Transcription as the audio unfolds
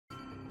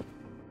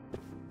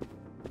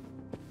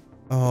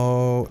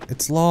Oh,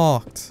 it's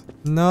locked.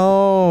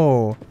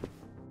 No.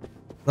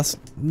 That's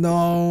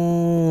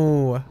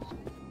no.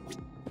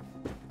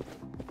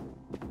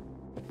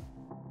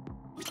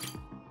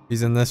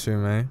 He's in this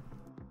room, eh?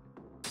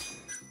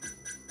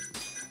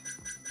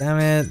 Damn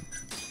it.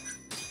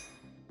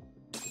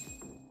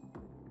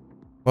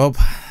 Well,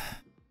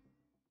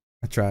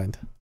 I tried.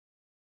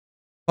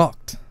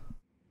 Fucked.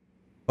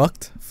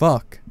 Fucked?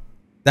 Fuck.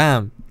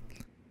 Damn.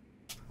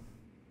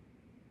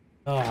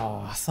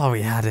 Oh, I thought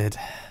we had it.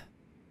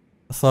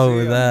 I thought we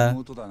were there.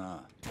 We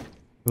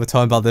were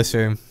talking about this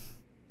room.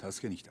 I've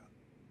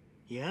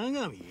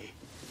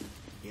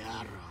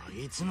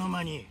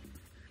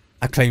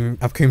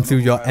came through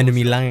your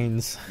enemy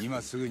lines. I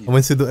went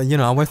through the,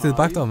 I went through the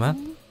back door,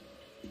 man.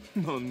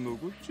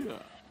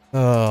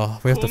 Oh,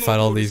 we have to fight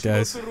all these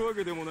guys.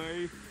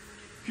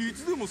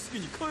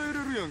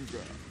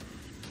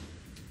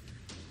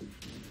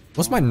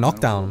 What's my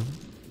knockdown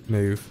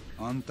move?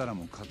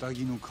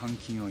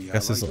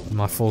 Guess it's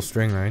my full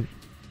string, right?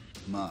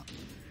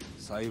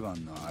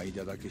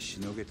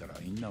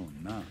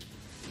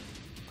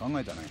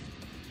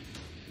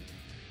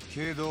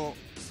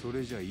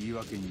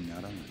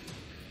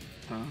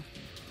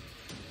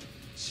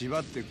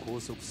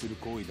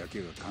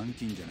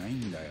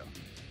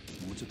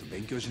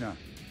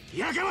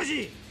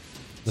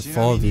 There's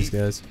 4 of these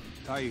guys.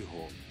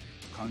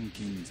 監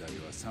禁罪は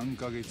3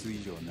ヶ月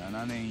以上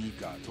7年以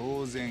下、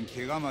当然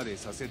怪我まで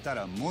させた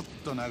らもっ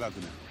と長く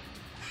なる。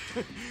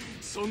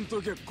そん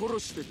時は殺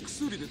して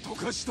薬で溶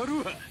かしたる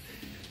わ。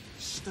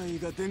死体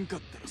が出んか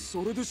ったら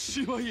それで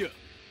しまいや。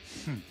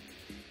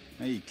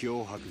はい、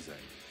脅迫罪。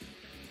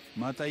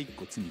また1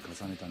個罪重ね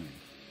たね。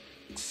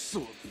くそ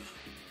だ。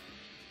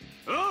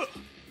あ、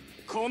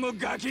この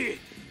ガキ。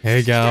Here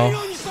you go.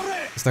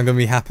 It's not gonna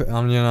be happy.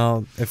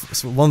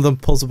 If one of them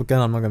pulls up a gun,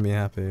 I'm not gonna be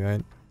happy,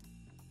 right?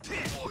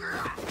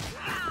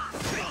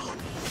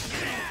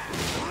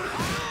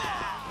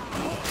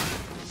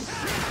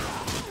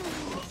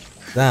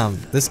 Damn,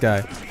 this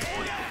guy.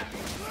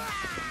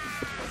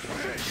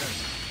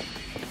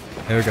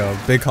 There we go,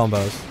 big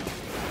combos.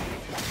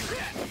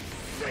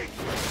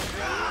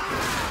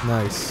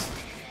 Nice.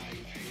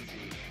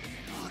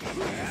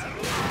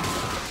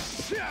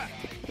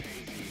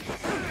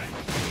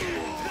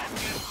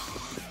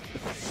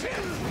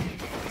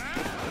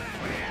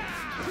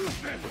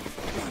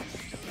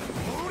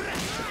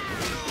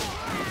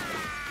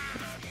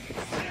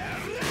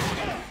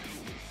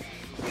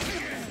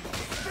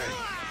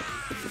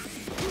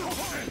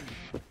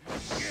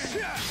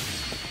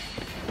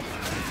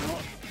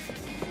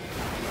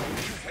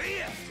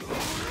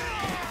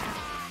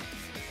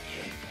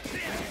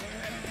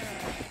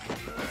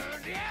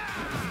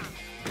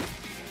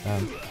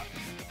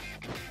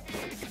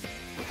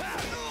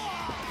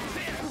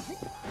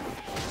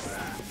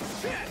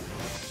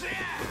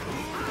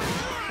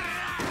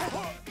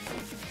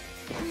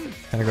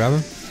 Can I grab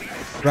him?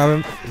 Grab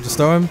him. Just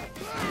throw him.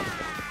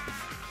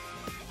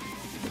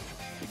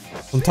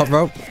 From top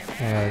rope.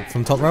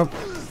 From top rope.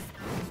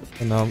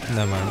 Oh, no,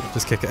 never mind.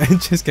 Just kick it.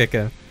 Just kick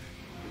him.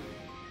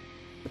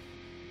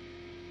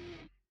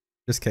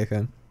 Just kick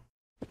him.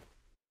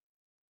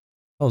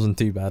 That wasn't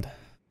too bad.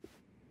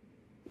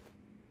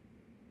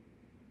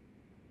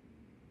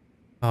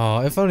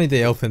 Oh, if only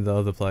they opened the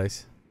other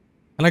place.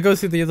 Can I go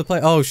through the other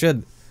place? Oh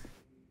shit.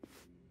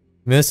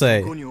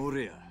 Mercy. Call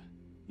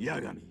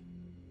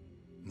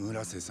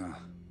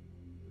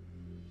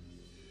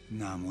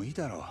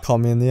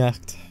me in the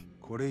act.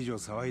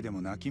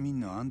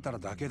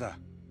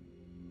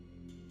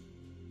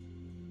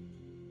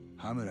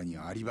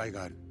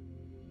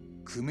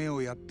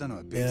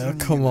 Yeah,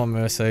 come on,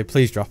 Mercy.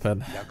 Please drop it.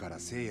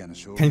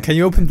 Can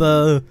you open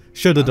the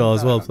shutter door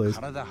as well, please?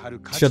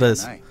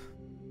 Shutters.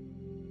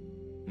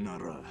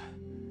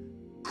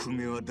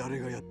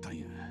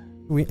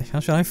 How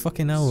should I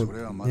fucking know?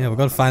 Yeah, we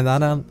gotta find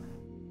that out.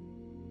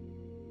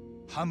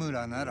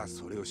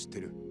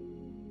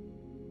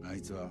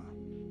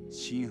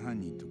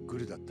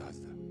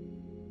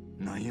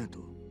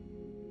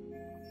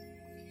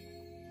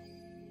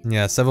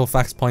 Yeah, several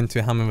facts point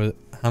to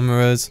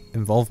Hamura's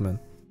involvement.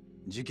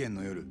 事件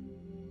の夜、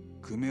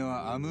久米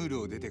はアムー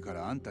ルを出てか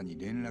らあんたに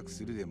連絡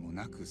するでも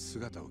なく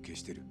姿を消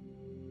してる。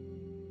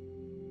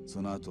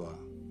その後は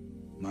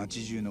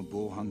街中の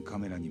防犯カ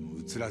メラにも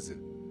映らず、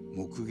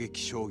目撃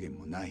証言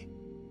もない。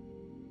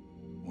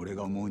俺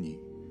が思うに、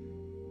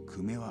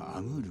久米は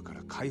アムールか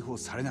ら解放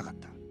されなかっ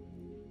た。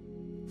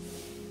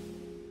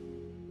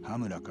羽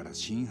村から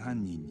真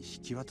犯人に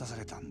引き渡さ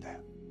れたんだよ。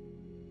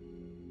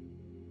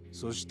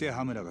そして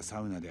羽村が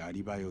サウナでア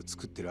リバイを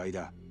作ってる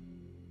間、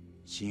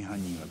真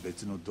犯人は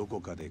別のどこ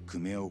かで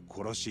久米を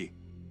殺し、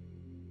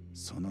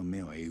その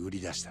目をえぐり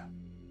出した。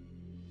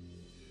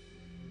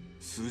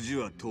筋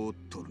は通っ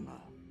とるな。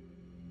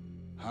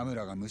羽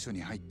村が無所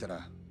に入った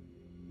ら、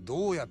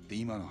どうやって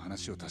今の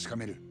話を確か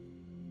める？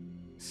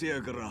せ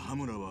やから羽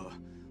村は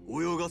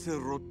泳がせ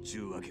ろっち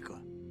ゅうわけか。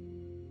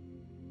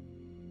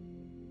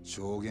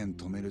証言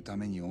止めるた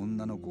めに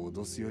女の子を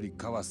脅すより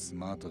かはス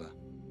マートだ。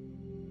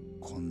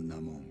こん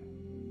なも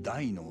ん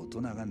大の大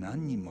人が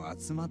何人も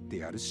集まって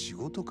やる仕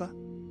事か？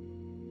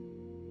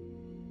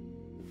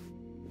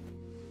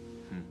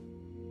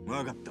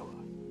わかったわ。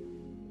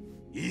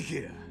行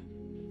けや。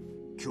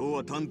今日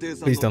は探偵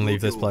さん Please don't leave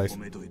this place.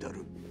 のといた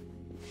る。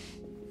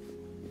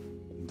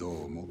ど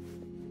うも。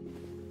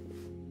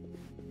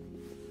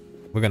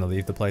We're gonna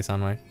leave the place,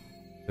 aren't we?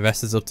 The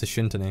rest is up to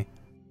Shintani.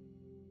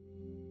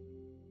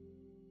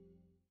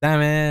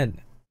 Damn it!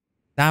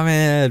 Damn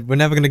it! We're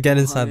never gonna get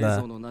inside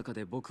there. の中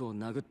で僕を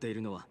殴ってい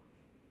るのは、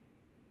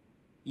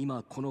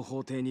今この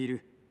法廷にい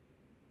る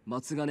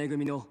松金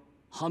組の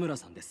羽村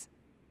さんです。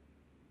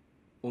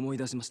思い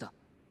出しました。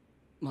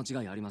間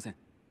違いありません。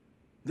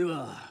で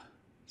は、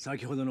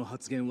先ほどの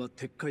発言は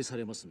撤回さ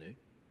れますね。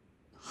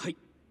はい、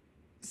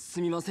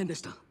すみませんで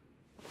した。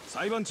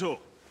裁判長、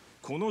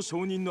この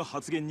証人の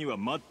発言には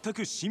全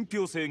く信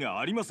憑性が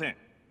ありません。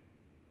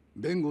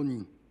弁護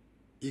人、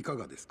いか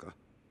がですか？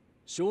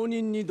証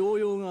人に動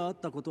揺があっ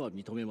たことは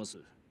認めます。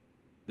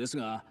です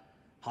が、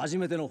初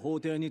めての法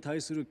廷に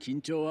対する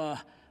緊張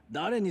は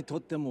誰にと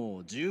って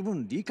も十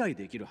分理解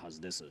できるはず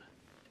です。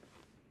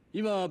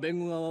今、弁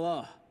護側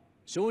は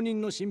証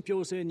人の信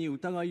憑性に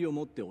疑いを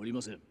持っており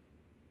ません。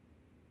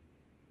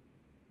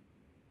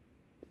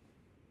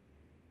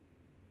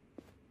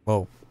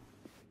Whoa.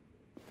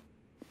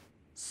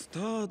 スタ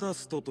ーダ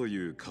ストと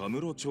いうカ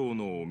ムロ町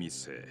のお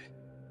店、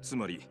つ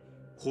まり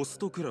ホス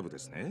トクラブで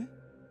すね。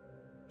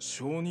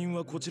証人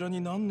はこちら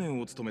に何年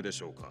お勤めで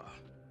しょうか？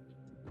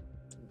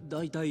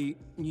だいたい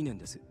2年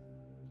です。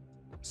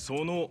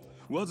その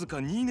わずか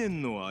2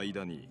年の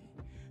間に、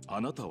あ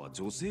なたは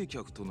女性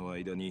客との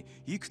間に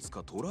いくつ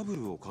かトラブ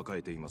ルを抱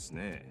えています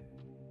ね。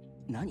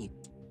何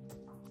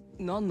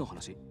の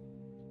話？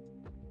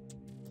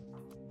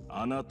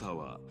あなた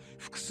は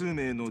複数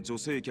名の女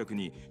性客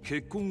に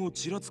結婚を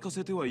ちらつか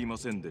せてはいま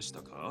せんでし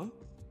たか？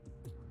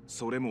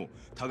それも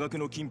多額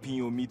の金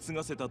品を貢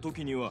がせた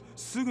時には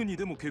すぐに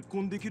でも結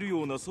婚できる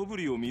ような素振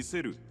りを見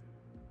せる。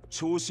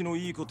調子の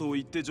いいことを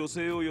言って女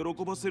性を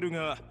喜ばせる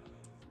が、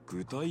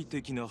具体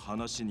的な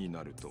話に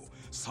なると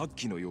さっ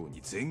きのよう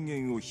に前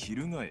言を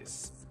翻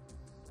す。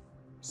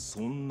そ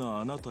んな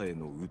あなたへ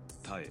の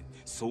訴え、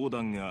相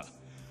談が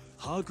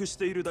把握し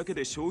ているだけ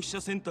で消費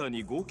者センター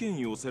に5件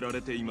寄せら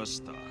れていま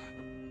した。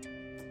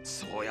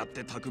そうやっ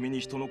て巧みに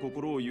人の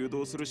心を誘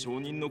導する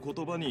証人の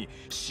言葉に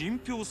信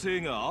憑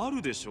性があ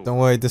るでしょう。 Don't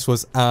worry, this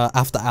was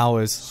after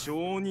hours.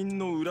 証人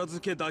の裏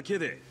付けだけ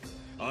で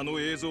あの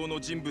映像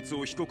の人物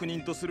を被告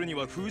人とするに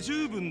は不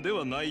十分で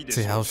はないでし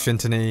ょう See か。 how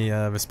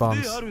Shintani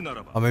responds. であるな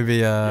らば、 Or maybe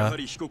やは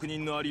り被告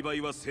人のアリバイ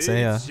は成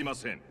立しま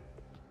せん。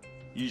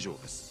以上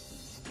で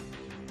す。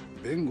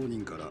弁護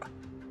人から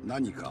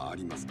何かあ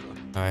りますか？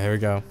 Alright, here we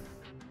go.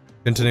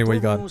 Shintani, what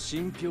you 言葉 got? の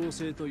信憑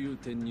性という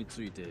点に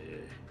つい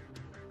て、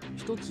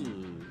一つ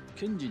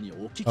検事に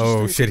お聞きしたい。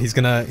 Oh shit, he's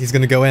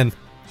gonna go in.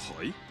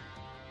 はい。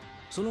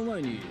その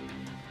前に、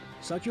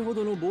先ほ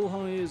どの防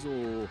犯映像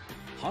を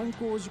犯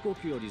行時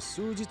刻より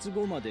数日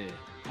後まで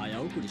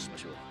早送りしま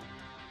しょ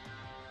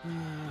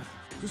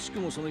う。くしく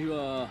もその日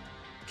は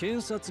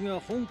検察が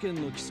本件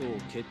の起訴を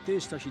決定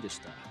した日でし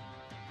た。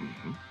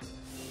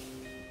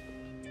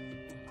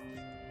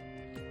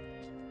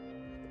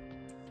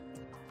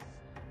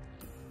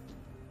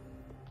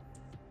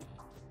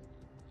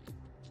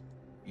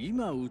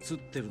今映っ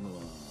てるの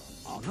は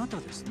あなた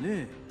です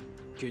ね、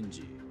検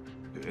事。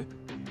え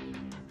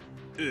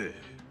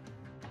え。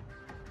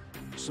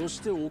そ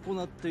して行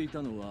ってい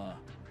たのは、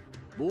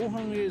防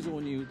犯映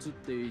像に映っ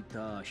てい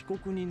た被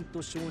告人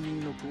と証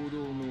人の行動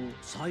の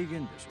再現で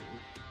し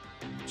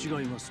ょ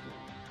う？違いますか？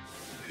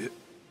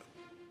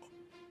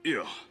い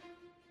や。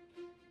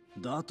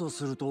だと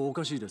するとお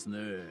かしいですね。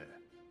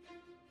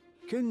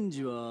検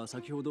事は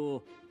先ほ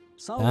ど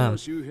サウナ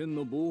周辺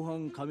の防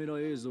犯カメラ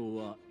映像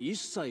は一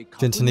切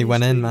確認してい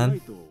ない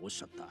とおっ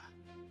しゃった。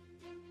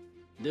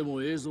で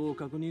も映像を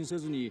確認せ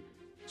ずに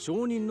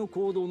証人の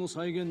行動の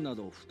再現な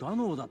ど不可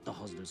能だった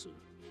はずです。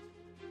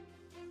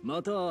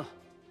また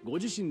ご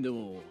自身で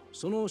も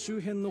その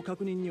周辺の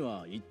確認に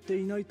は行って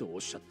いないとおっ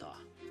しゃった。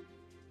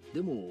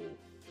でも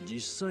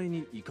実際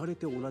に行かれ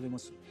ておられま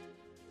す。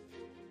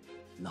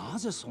な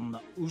ぜそん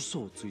な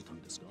嘘をついた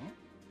んですか？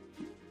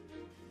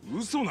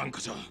嘘なん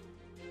かじゃ。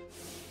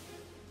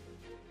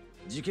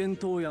事件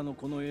当夜の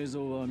この映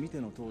像は見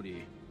ての通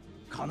り、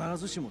必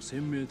ずしも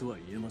鮮明とは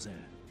言えません。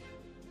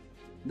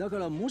だか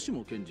らもし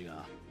も検事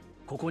が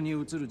ここに映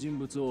る人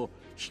物を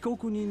被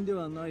告人で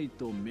はない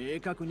と明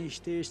確に否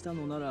定した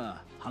のな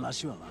ら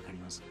話はわかり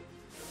ます。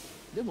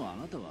でもあ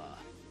なたは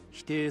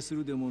否定す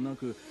るでもな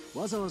く、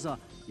わざわざ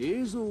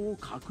映像を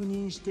確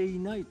認してい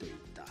ないと言っ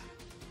た。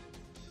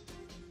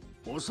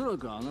おそら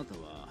くあなた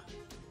は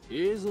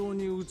映像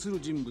に映る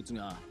人物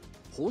が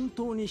本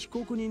当に被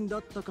告人だ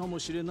ったかも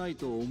しれない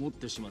と思っ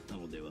てしまった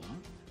のでは？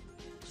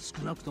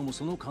少なくとも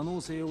その可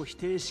能性を否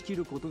定しき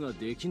ることが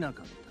できな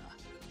かっ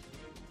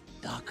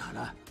た。だか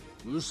ら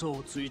嘘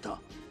をついた。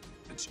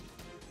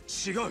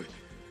違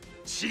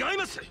い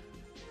ます。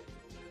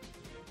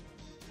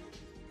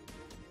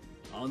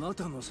あな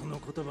たのその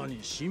言葉に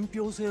信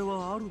憑性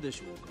はあるで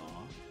しょう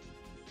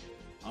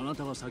か？あな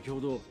たは先ほ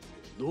ど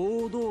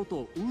堂々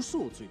と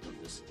嘘をついたん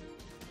です。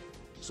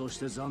そし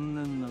て残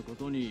念なこ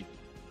とに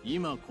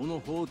今この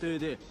法廷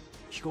で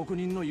被告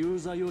人の有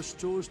罪を主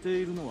張して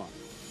いるのは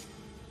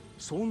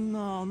そん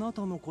なあな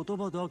たの言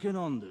葉だけ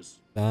なんで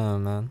す。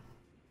Damn, man.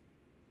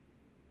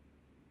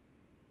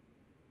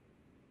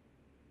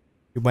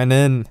 You went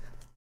in.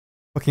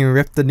 Fucking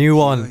ripped the new 被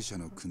one. 害者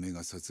の久米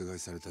が殺害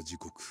された時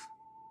刻、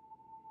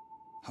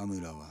羽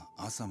村は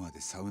朝ま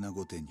でサウナ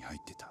御殿に入っ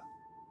てた。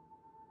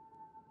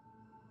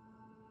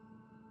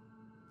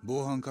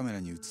防犯カメラ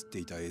に映って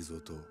いた映像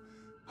と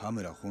羽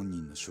村本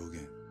人の証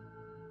言、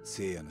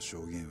聖夜の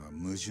証言は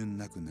矛盾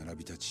なく並び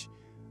立ち、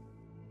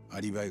ア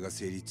リバイが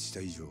成立し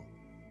た以上、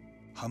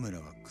羽村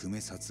は久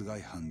米殺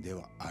害犯で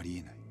はあり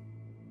えない。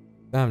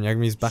Damn,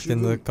 Yagumi's back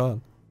in the car.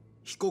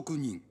 被告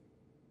人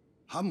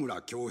羽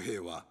村恭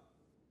平は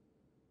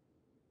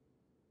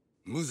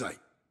無罪。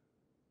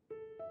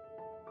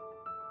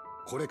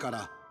これか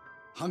ら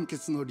判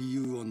決の理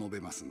由を述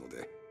べますの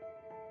で、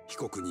被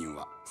告人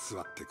は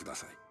座ってくだ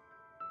さい。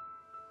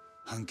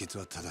判決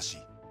は正しい。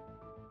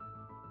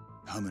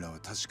羽村は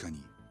確か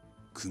に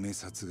久米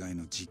殺害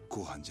の実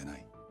行犯じゃな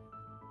い。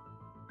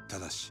た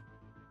だし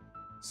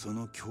そ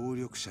の協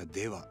力者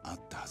ではあっ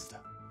たはず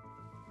だ。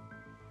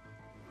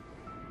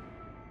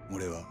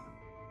俺は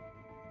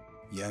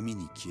闇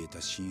に消え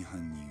た真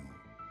犯人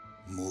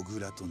をモグ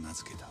ラと名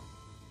付けた。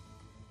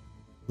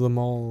The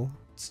mall.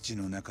 土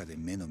の中で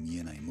目の見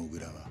えないモグ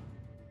ラは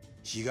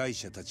被害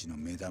者たちの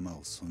目玉を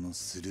その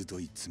鋭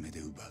い爪で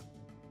奪う。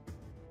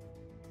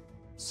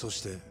そ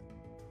して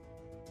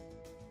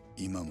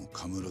今も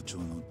カムロ町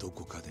のど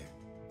こかで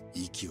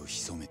息を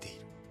潜めてい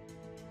る。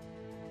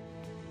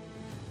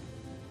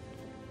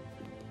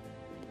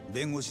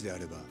弁護士であ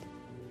れば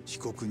被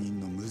告人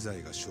の無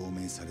罪が証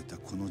明された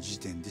この時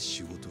点で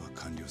仕事は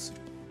完了す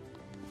る。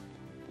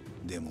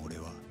でも俺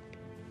は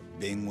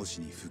弁護士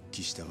に復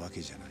帰したわ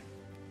けじゃない。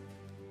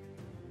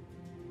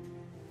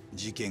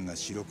事件が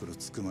白黒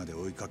つくまで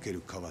追いかける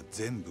かは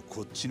全部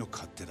こっちの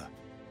勝手だ。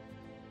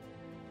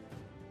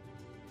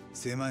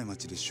狭い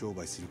町で商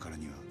売するから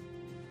には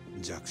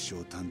弱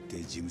小探偵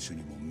事務所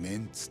にもメ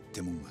ンツっ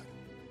てもんがある。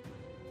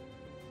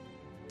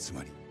つ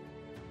まり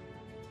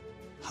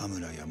羽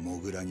村やモ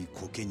グラに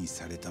コケに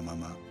されたま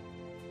ま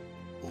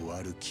終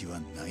わる気は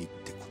ないっ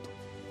てこ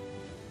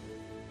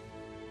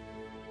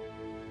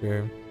と。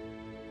Yeah.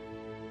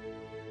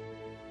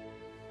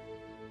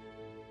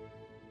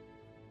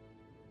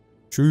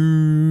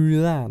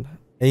 True that.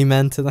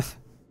 Amen to that.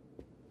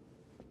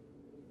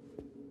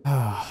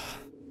 Ah.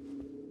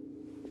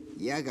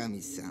 八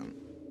神さん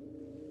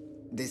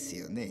です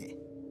よね。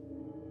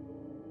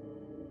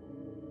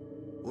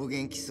お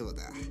元気そう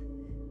だ。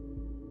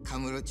カ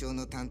ムロ町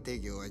の探偵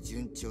業は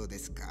順調で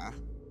すか？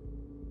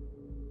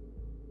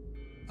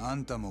あ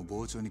んたも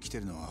傍聴に来て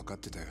るのは分かっ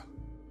てたよ。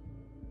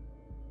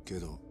け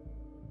ど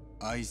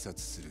挨拶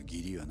する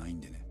義理はない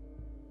んでね。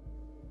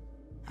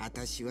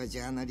私はジ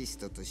ャーナリス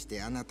トとし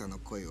てあなたの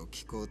声を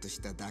聞こうと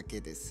しただけ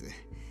です。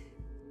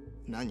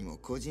何も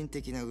個人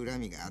的な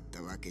恨みがあっ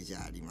たわけじ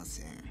ゃありま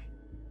せん。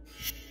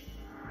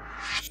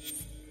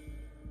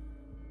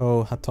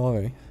Oh,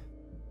 Hattori.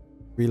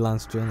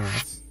 Freelance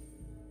journalist.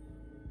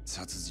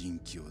 殺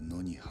人鬼を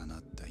野に放っ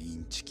たイ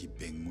ンチキ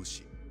弁護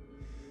士。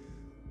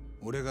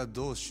俺が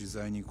どう取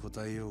材に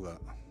答えよう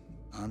が、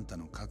あんた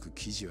の書く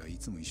記事はい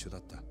つも一緒だ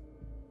った。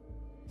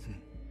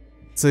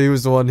So he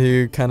was the one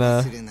who kind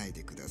of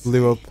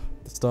blew up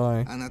the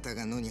story. あなた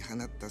が野に放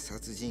った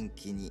殺人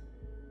鬼に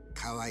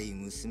可愛い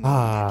娘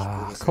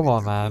Ah, come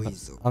on, man.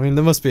 I mean,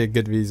 there must be a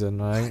good reason,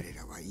 right? 彼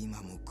らは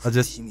今も I 苦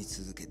just しみ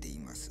続けてい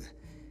ます。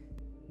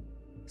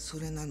そ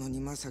れなのに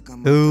まさか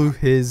Oh,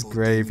 his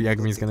grave.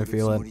 Yagumi's gonna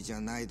feel it. じ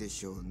ゃないで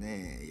しょう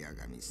ね、八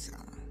神さ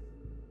ん。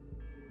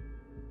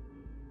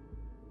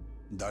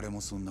誰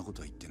もそんなこ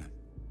とは言ってない。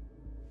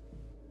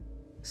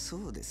そ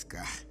うですか。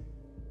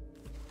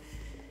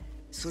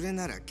それ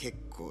なら結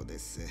構で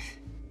す。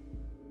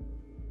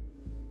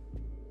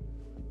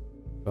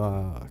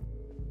Fuck.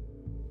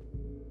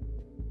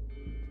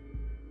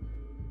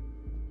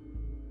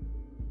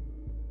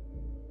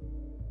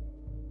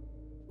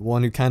 The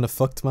one who kind of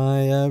fucked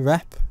my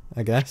rep,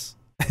 I guess.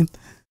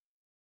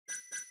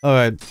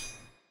 Alright.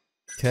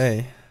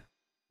 Okay.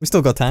 We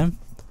still got time.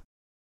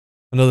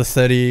 Another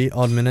 30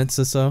 odd minutes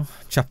or so.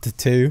 Chapter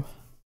 2.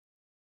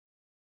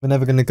 We're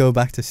never gonna go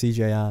back to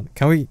CJR.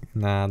 Can we?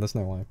 Nah, there's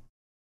no way.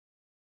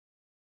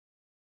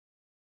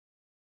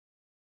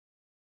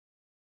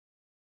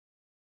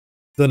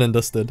 Done and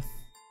dusted.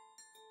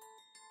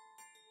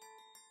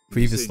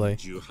 Previously.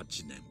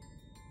 2018年、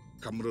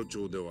カムロ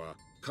町では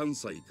関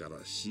西から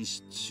進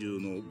出中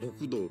の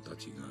極道た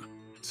ちが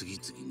次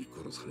々に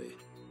殺され、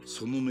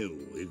その目を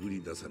えぐ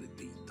り出され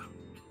ていた。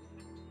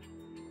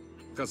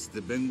かつ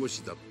て弁護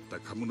士だった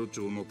カムロ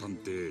町の探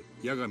偵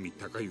八神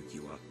隆之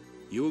は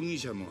容疑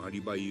者のアリ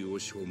バイを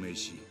証明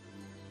し、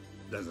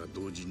だが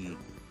同時に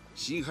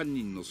真犯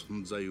人の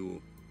存在を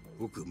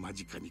ごく間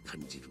近に感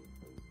じる。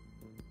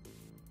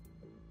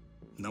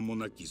名も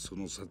なきそ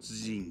の殺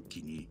人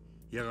鬼に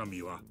八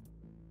神は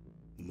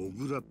モ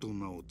グラと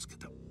名を付け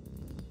た。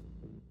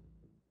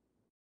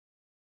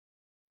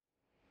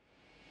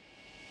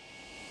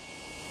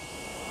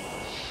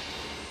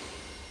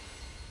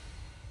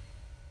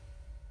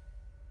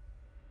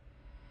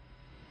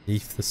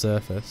Beneath the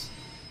surface.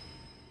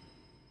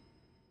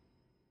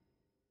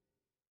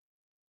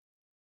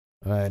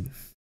 Alright.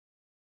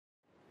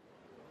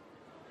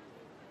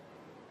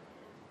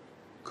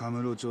 カ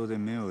ムロ町で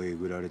目をえ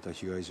ぐられた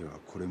被害者は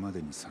これま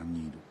でに3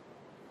人いる。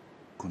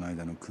この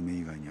間の組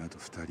以外にあと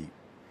2人。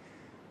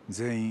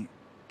全員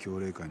協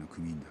励会の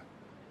組員だ。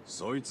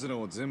そいつら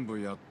を全部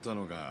やった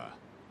のが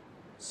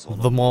The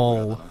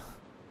Mall.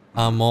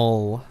 A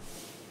Mall.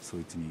 そ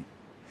いつに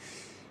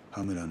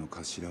羽村の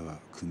頭は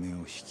久米を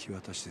引き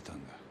渡してたん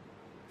だ。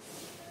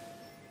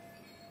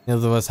In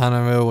other words,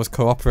 Hanamura was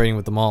cooperating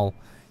with the Mall.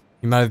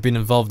 He might have been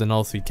involved in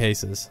all 3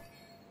 cases.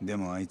 で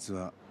もあいつ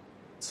は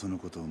その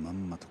ことをま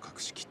んまと隠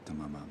しきった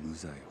まま無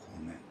罪放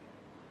免。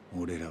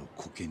俺らを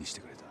固形にして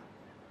くれた。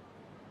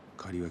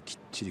借りはきっ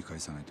ちり返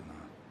さないとな。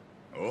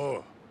お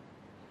う、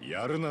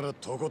やるなら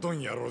とこと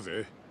んやろう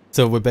ぜ。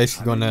 So we're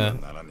basically gonna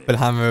put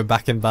Hanamura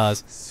back in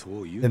bars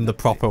in the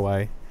proper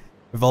way.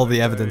 With all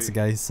the evidence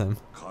against him.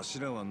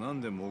 頭はな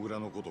んでモグラ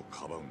のことを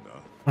かばうんだ。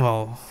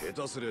 Well,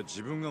 下手すりゃ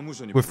自分が無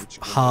所に with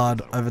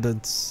hard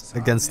evidence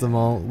against them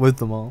all, with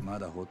them all. ま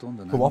だほとん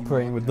ど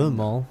Cooperating with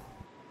them all.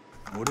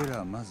 俺ら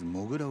はまず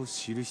モグラを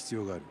知る必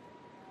要がある。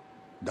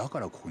だか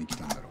らここに来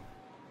たんだろ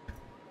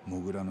う。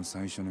モグラの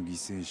最初の犠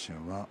牲者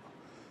は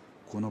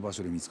この場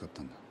所で見つかっ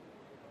たんだ。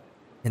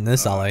 In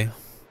this alley.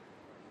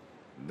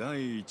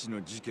 第一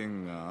の事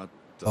件があっ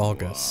たのは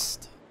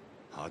August.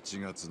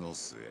 8月の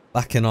末。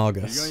 Back in 被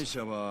August. 害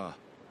者は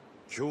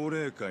協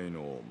励会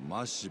の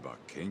真柴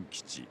健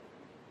吉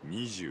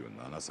27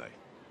歳。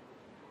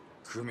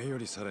久米よ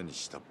りさらに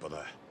下っ端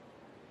だ。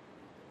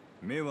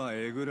目は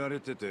えぐられ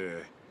て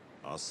て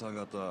朝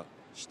方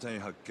死体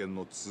発見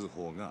の通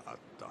報があっ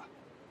た。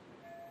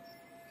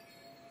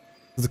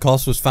 The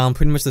corpse was found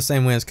pretty much the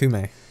same way as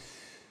Kume.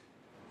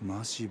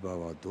 真柴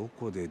はど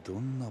こでど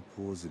んな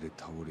ポーズで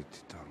倒れて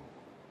たろ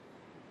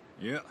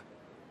いや、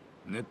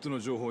ネットの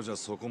情報じゃ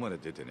そこまで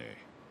出てねえ。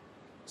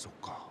そっ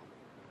か。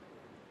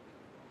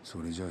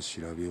それじゃあ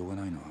調べようが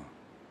ないな。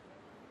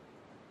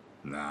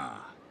な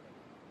あ、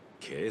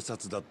警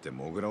察だって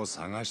モグラを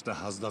探した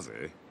はずだ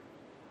ぜ。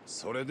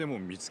それでも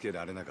見つけ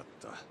られなかっ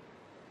た。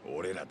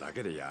俺らだ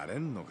けでやれ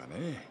んのか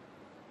ね。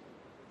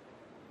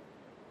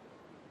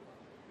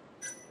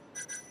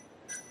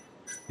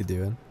You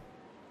doing?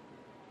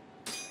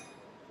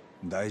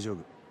 大丈夫。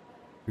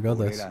 We got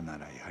俺 this. らな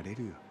らやれ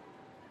るよ。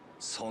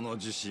その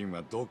自信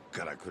はどっ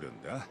から来る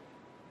んだ。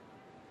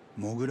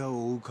モグラ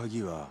を追う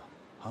鍵は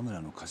羽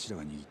村の頭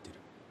が握ってる。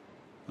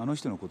あの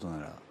人のことな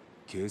ら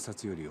警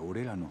察より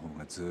俺らの方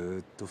がず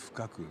ーっと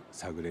深く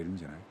探れるん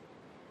じゃない？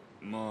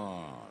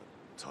ま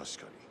あ確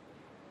かに。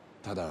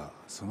ただ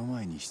その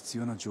前に必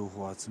要な情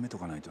報を集めと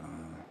かないとな。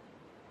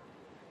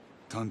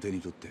探偵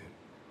にとって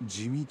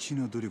地道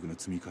な努力の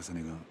積み重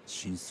ねが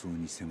真相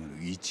に迫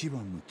る一番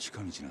の近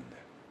道なんだ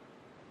よ。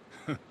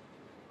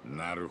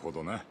なるほ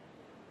どな。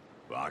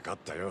わかっ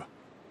たよ。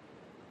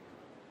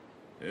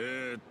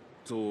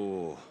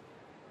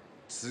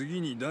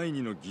次に第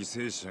2の犠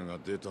牲者が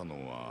出た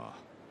のは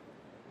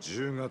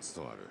10月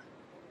とある。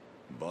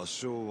場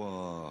所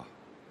は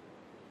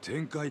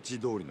天下一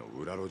通りの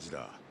裏路地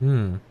だ。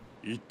行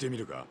ってみ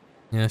るか？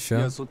 Yeah, いや、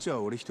 sure. そっち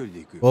は俺一人で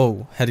行くよ。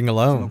 Whoa, heading そ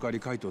の alone. 代わり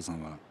海藤さ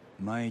んは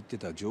前言って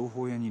た情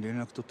報屋に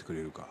連絡取ってく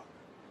れるか？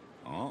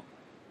あ？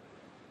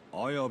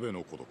綾部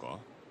のことか？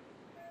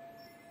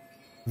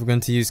 If we're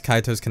going to use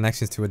Kaito's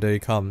connections to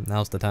Adoi-com,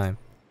 now's the time.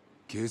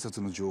 警察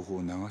の情報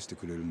を流して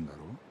くれるんだろ？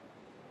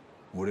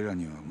俺ら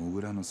にはモグ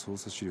ラの捜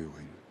査資料が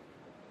い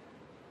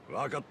る。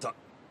わかった。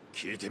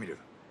聞いてみる。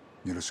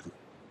よろしく。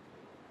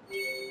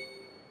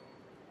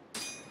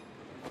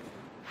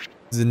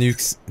 There's a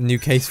new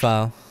case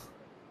file.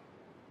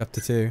 Chapter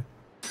 2.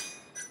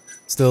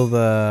 Still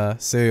the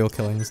serial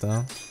killings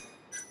though.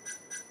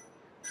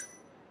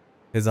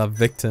 Here's our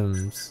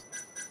victims.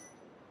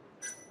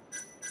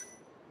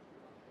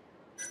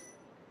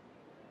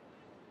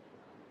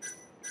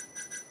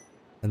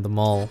 And the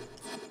mall.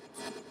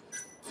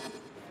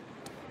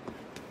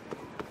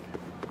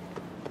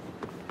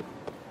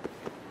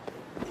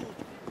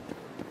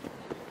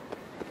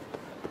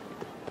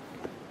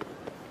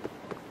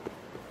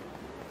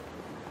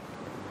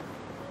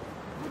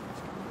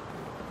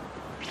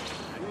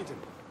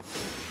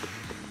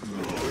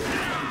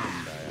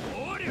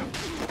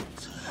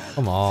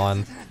 Come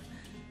on.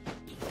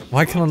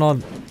 Why can I not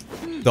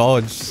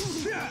dodge?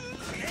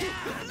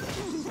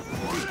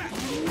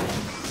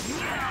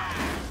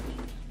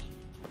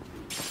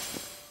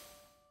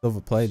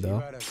 Overplayed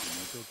though.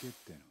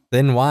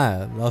 Thin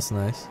wire, that's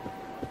nice.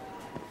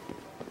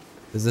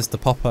 Is this the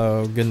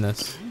Popo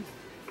goodness?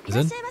 Is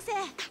it?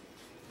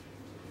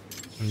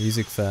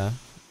 Music fair.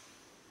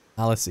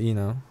 Alice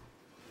Eno.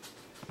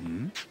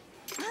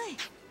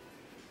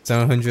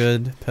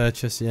 700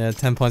 purchase, yeah,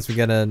 10 points we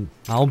get an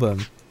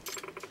album.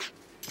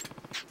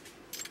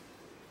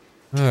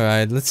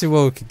 Alright, let's see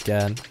what we could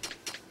get.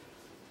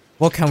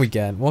 What can we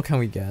get? What can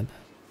we get?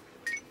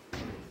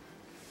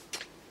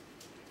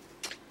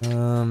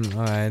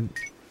 Alright.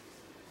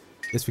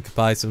 Guess we could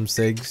buy some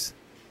cigs.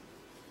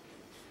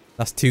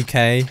 That's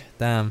 2k.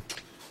 Damn.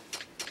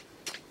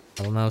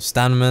 I don't know.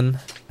 Stanman.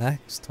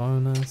 X.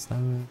 Toner.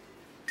 Stanman.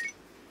 You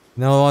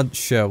know what?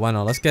 Sure, why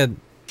not? Let's get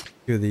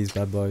 2 of these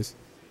bad boys.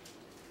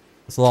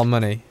 That's a lot of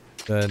money,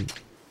 but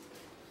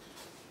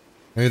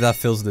maybe that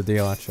fills the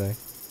deal actually.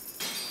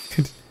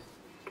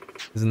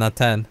 Isn't that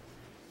 10?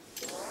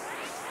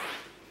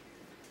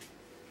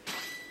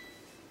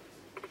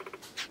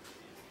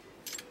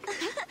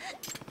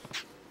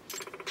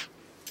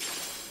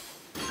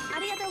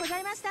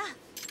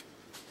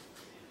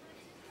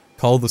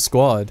 Call the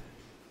squad.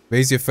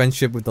 Raise your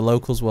friendship with the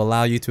locals will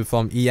allow you to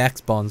form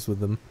EX bonds with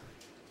them.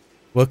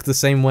 Work the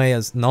same way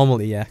as normal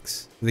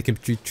EX. They can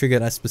be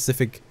triggered at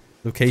specific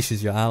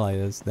locations your ally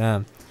is.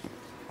 Damn.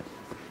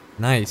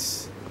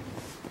 Nice.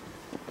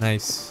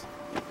 Nice.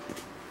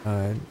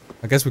 Alright.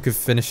 I guess we could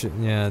finish it.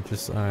 Yeah,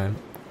 just alright.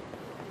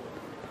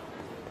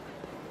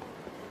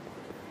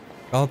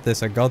 Got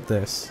this, I got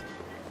this.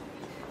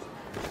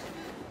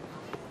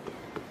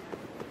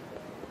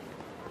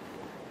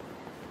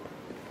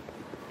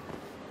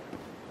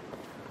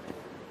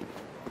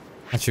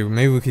 Actually,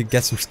 maybe we could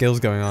get some skills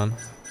going on.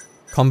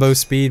 Combo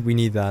speed, we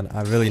need that.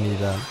 I really need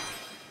that.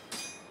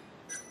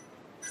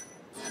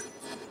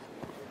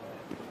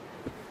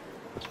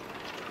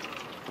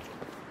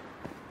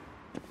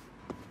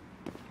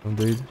 Oh,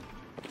 dude.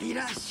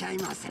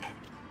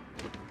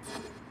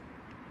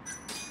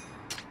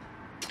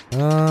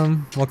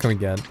 What can we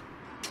get?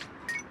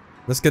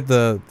 Let's get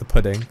the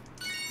pudding.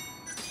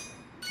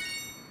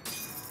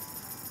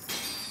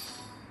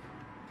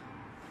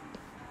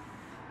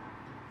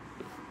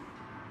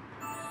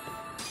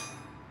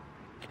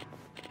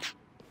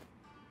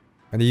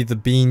 I need the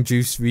bean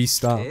juice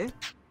restock.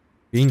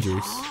 Bean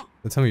juice?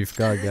 Don't tell me you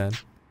forgot again.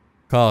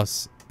 Of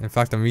course. In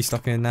fact, I'm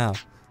restocking it now.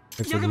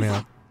 Thanks for the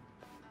meal.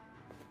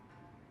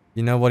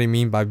 You know what do you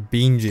mean by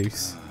bean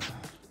juice?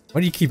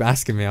 Why do you keep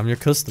asking me? I'm your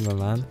customer,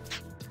 man.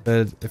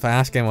 But if I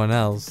ask anyone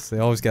else, they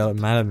always get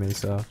mad at me,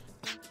 so...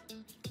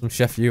 Some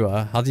chef you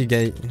are. How do you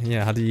get...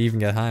 Yeah, how do you even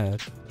get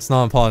hired? It's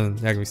not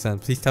important. Yeah, makes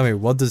sense. Please tell me,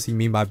 what does he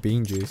mean by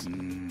bean juice?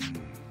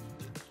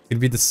 Could it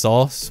be the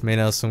sauce made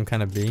out of some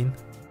kind of bean?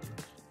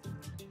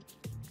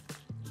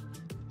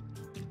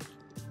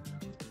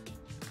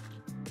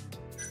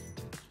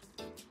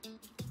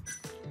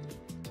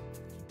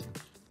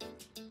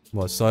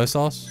 What, soy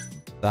sauce?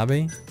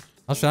 Dabby?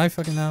 How should I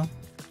fucking know?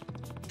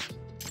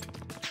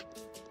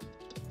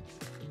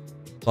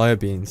 Soya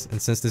beans.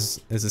 And since this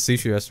is a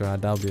sushi restaurant, I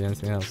doubt it'll be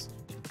anything else.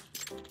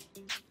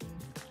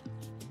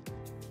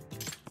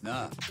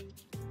 Nah.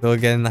 Still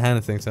getting the hand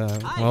of things,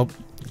 well,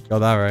 got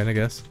that right, I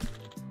guess.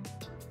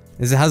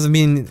 It hasn't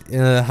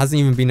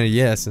even been a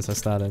year since I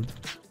started.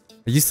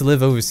 I used to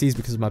live overseas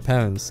because of my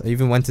parents. I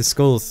even went to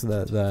school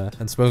there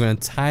and spoke an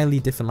entirely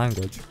different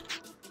language.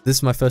 This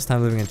is my first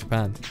time living in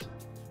Japan.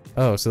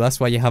 Oh, so that's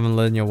why you haven't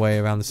learned your way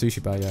around the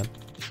sushi bar yet.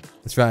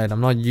 That's right,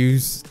 I'm not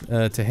used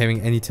to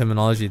hearing any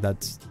terminology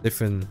that's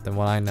different than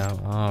what I know.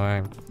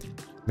 Alright.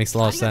 Makes a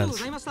lot of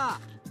sense.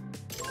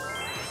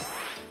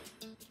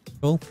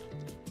 Cool.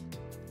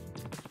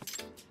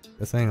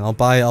 Good thing. I'll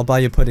buy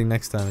your pudding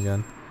next time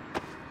again.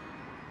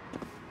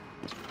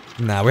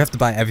 Nah, we have to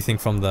buy everything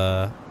from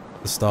the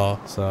store,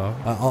 so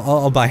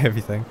I'll buy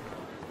everything.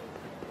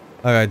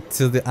 Alright,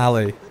 to the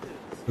alley.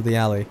 To the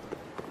alley.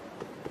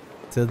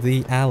 To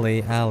the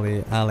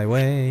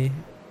alleyway.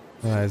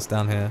 Alright, it's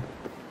down here.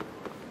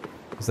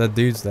 Is that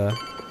dude's there?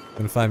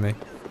 Gonna find me.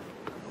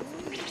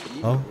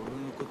 Oh.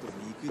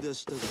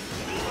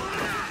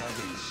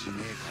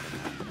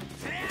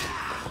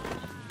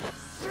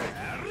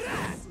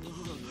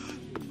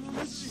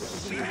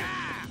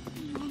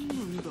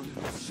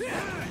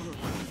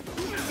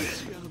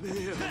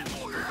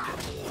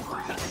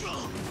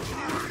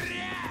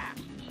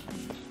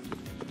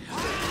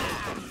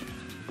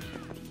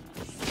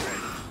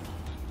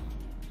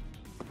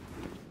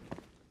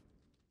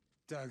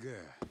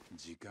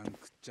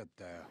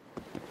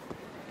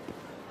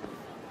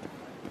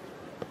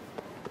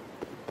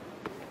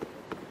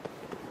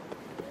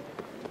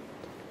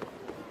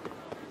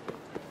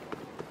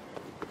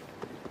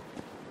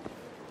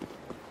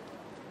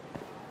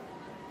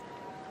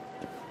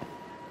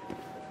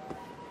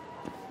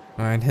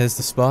 Alright, here's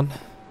the spawn.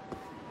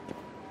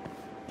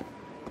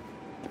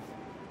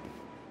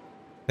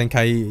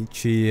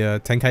 Tenkaichi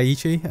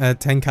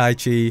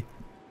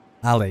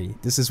Alley.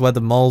 This is where the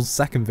mole's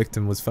second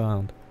victim was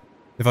found.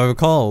 If I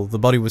recall, the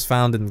body was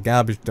found in the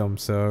garbage dump,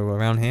 so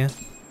around here.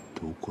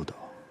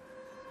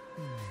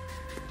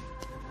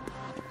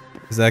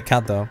 Is there a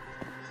cat though?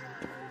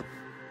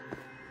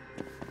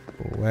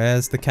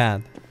 Where's the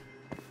cat?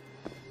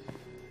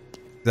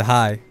 The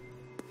high.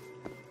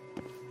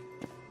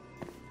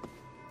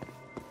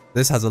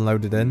 This hasn't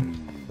loaded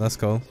in. That's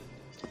cool.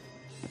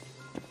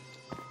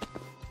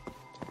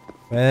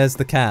 Where's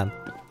the can?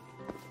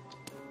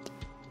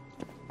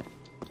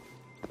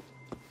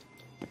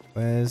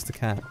 Where's the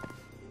can?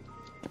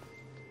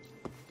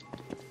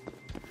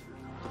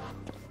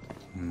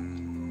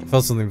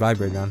 Felt something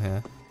vibrate down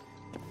here.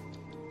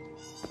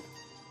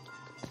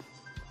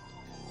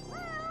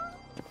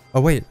 Oh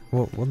wait,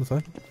 what the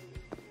fuck?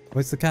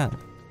 Where's the cat?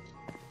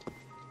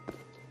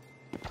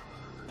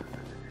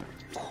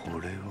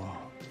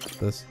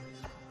 This.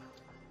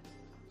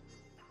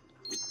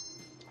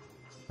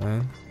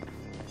 Fine.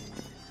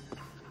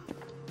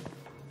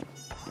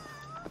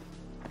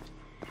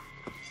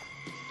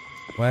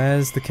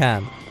 Where's the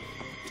can?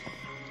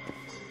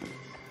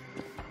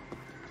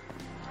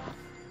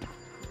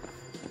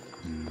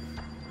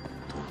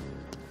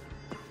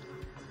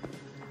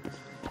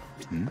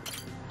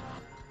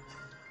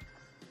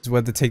 This is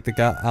where they take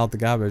the out the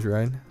garbage,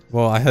 right?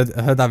 Well, I heard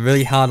that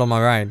really hard on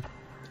my right.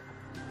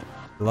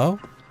 Below?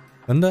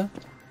 Under?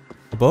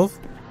 Above?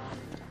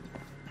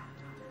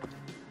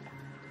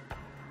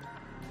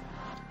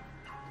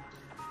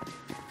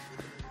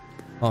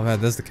 Oh man,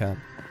 there's the cat.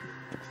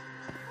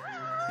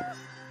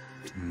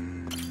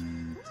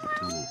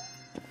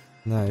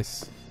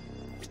 Nice.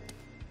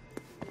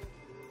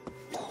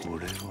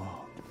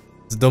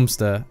 It's a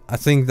dumpster. I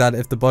think that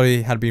if the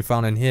body had been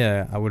found in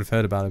here, I would have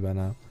heard about it by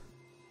now.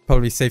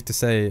 Probably safe to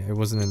say it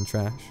wasn't in the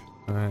trash.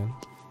 Alright.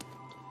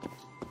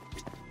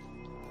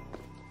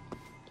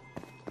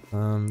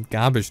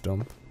 Garbage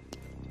dump.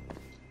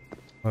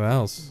 What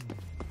else?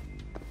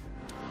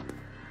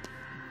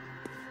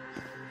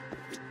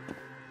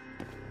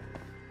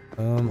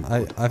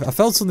 I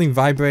felt something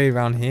vibrate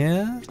around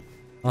here.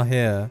 Oh,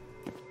 here.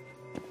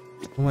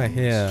 Somewhere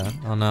here.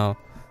 Oh no.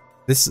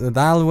 The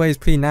alleyway is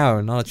pretty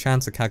narrow. Not a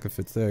chance a cat could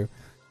fit through.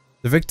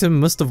 The victim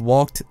must have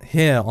walked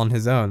here on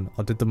his own,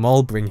 or did the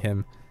mole bring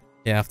him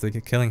here after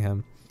killing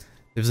him?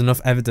 There's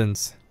enough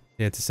evidence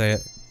here to say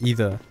it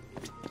either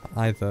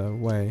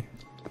way.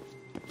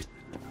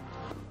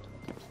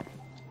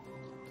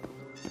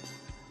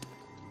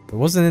 It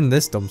wasn't in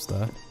this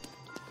dumpster.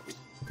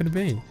 What could it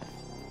be?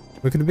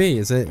 What could it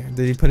be? Did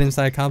he put it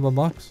inside a cardboard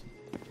box?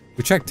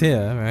 We checked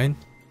here, right?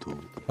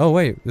 Oh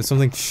wait, there's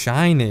something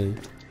shiny.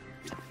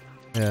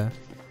 Yeah.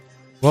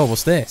 Whoa,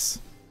 what's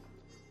this?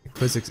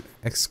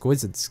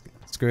 Exquisite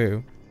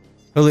screw.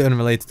 Totally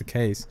unrelated to the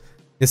case.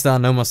 Guess there are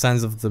no more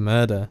signs of the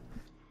murder.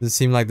 Doesn't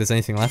seem like there's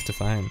anything left to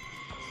find.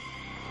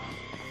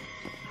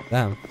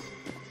 Damn.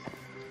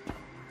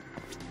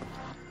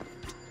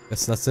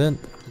 Guess that's it.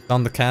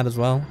 Found the cat as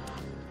well.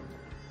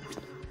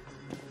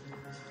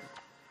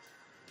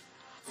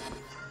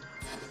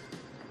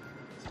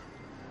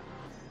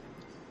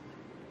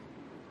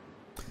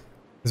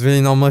 There's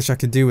really not much I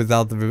could do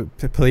without the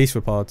police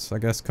reports. I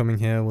guess coming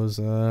here was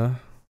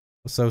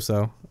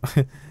so-so.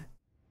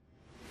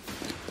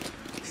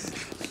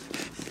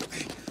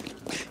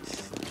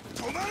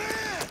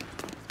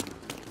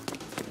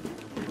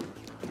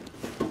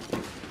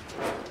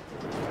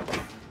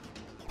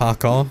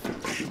 Parkour.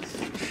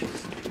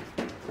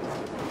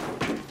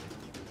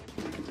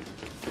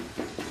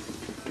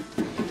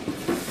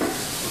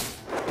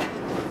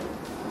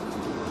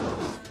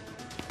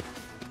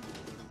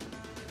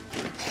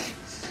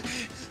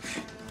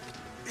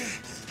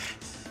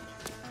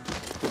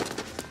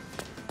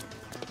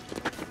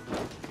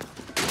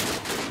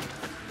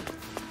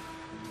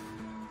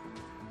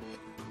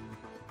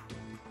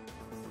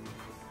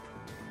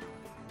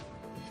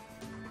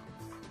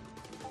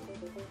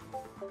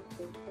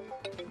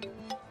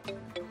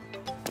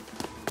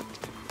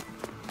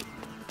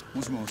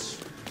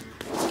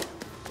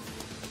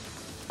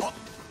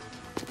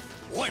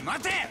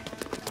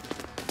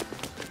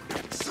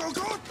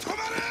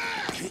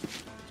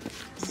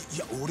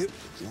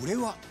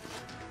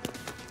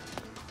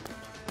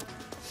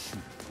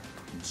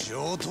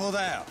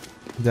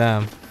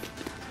 Damn.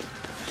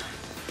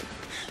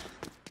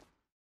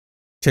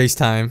 Chase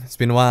time. It's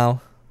been a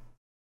while.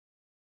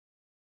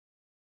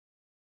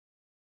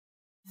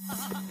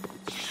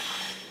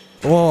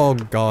 Oh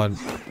god.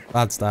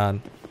 That's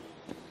bad.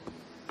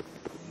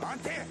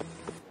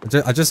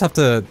 I just have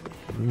to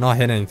not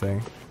hit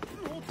anything.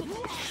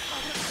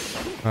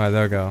 Alright,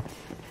 there we go.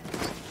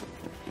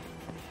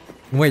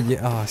 Wait, yeah,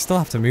 oh, I still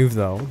have to move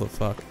though. What the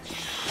fuck?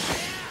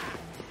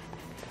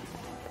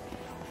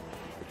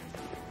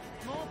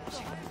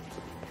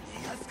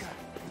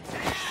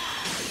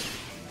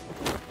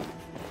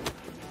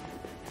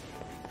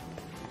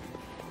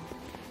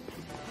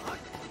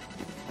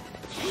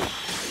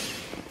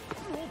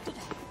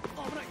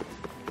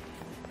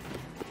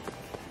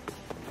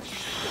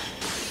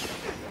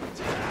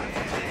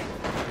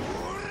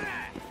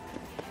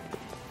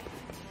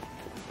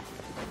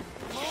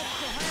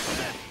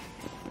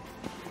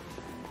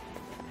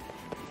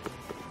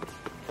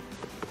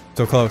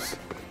 So close.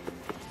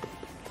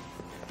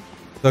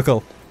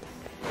 Circle.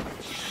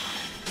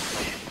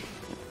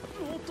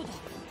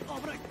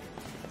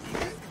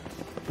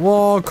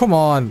 Whoa, come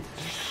on.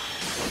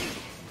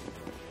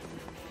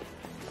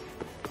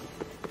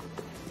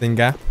 Thing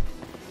gap.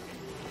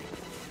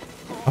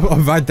 Oh,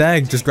 I'm right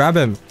there. Just grab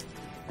him.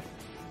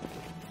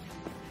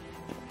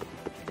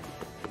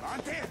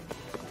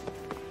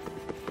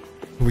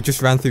 We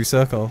just ran through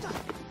circle.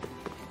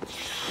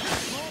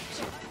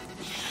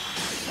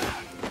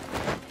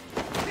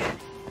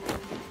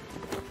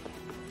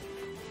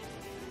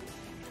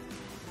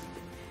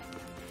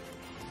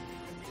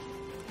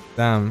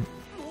 Damn.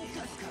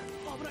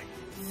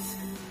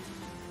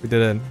 We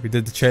did it. We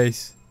did the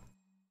chase.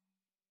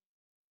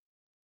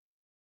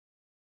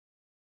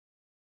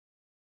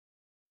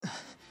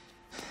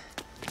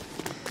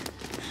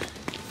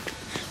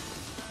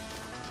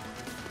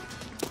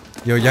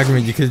 Yo,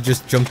 Yagami, you could have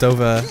just jumped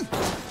over.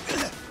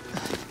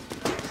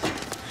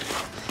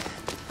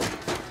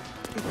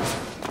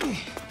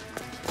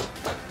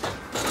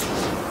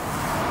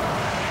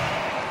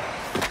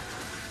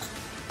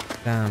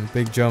 Damn,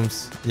 big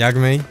jumps.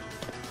 Yagami.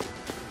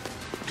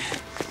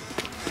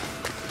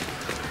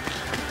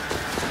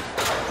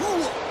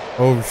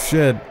 Oh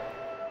shit.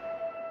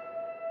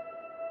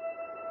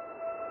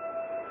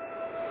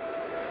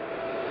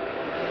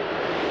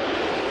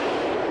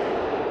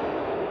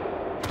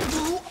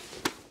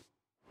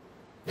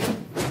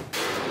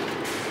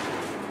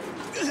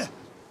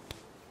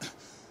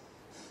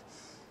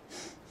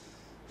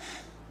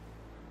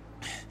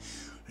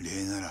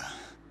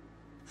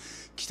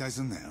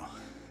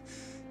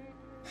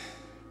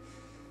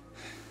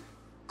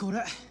こ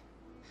れ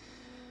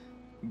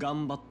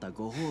頑張った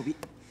ご褒美。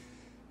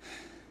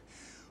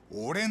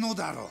俺の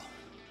だろ。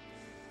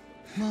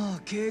ま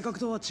あ計画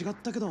とは違っ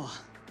たけど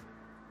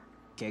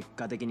結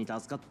果的に助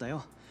かった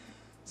よ。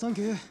サン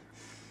キュー。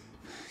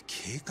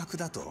計画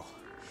だと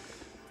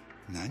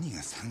何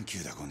がサンキ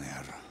ューだこの野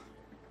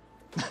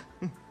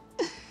郎。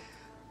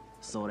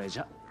それじ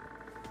ゃ。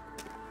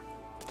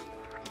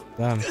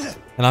Damn.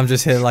 And I'm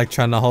just here like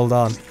trying to hold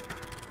on.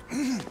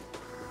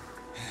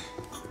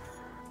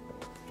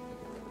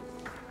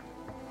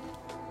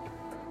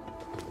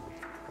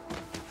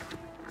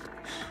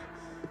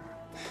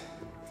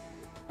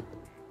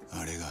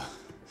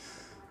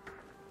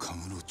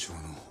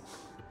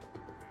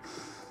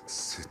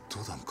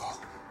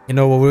 You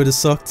know what would have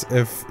sucked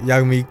if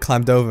Yagami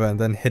climbed over and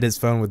then hit his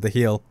phone with the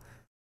heel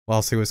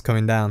whilst he was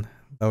coming down.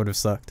 That would have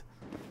sucked.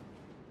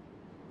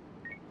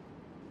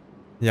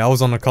 Yeah, I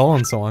was on a call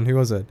on someone. Who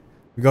was it?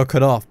 We got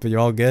cut off, but you're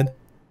all good?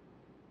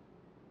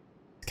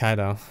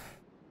 Kaido.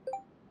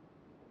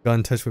 Got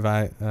in touch with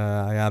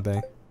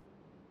Ayabe.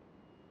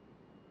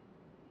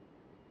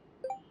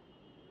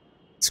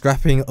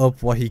 Scrapping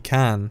up what he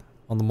can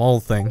on the mole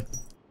thing.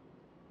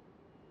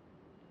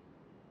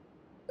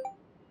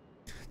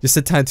 Just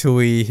sit tight till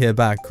we hear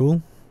back,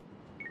 cool?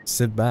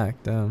 Sit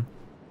back, damn.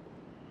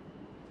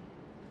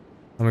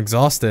 I'm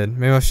exhausted.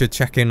 Maybe I should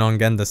check in on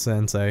Genda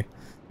Sensei.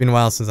 It's been a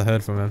while since I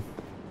heard from him.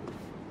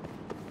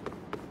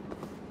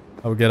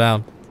 Oh, get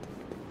out.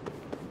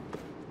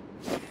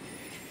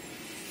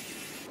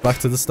 Back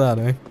to the start,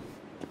 eh?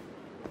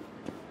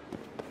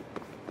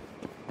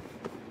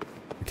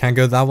 We can't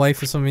go that way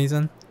for some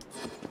reason?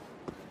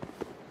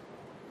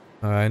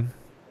 Alright.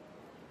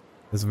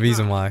 There's a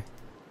reason why.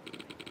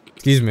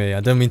 Excuse me, I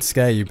don't mean to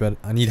scare you, but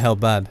I need help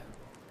bad.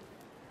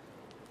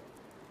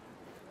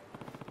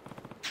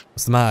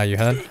 What's the matter, you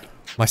hurt?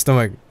 My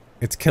stomach,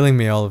 it's killing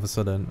me all of a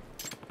sudden.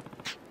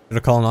 Should I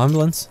call an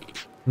ambulance?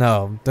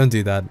 No, don't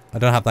do that. I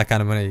don't have that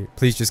kind of money.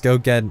 Please just go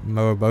get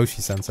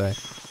Moroboshi-sensei.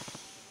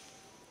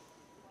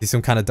 He's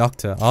some kind of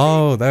doctor.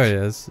 Oh, there he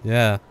is.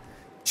 Yeah.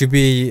 Should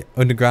be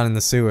underground in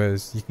the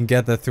sewers. You can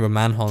get there through a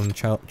manhole in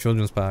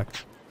children's park.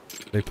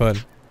 They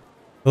put.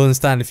 He'll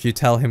understand if you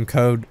tell him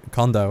code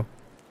Kondo.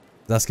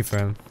 Asking for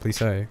him. Please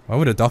hurry. Why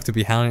would a doctor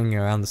be hanging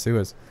around the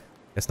sewers?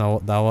 That's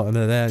not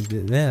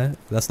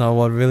that's not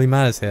what really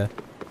matters here.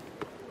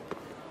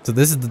 So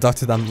this is the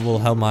doctor that will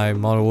help my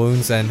mortal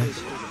wounds, and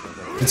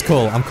it's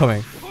cool. I'm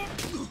coming.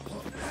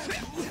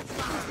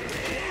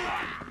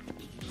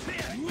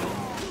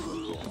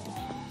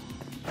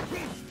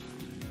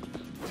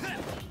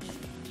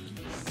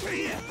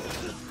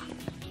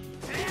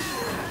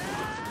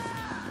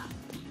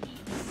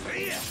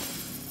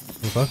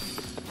 What the fuck?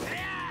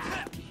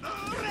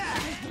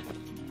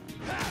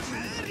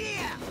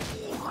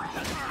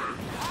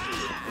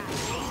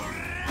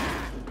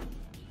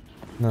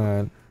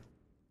 Alright.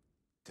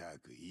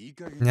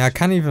 Yeah, I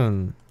can't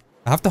even...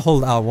 I have to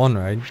hold R1,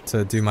 right?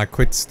 To do my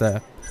quick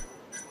step.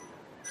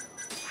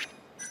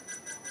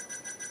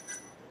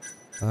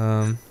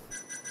 Yeah,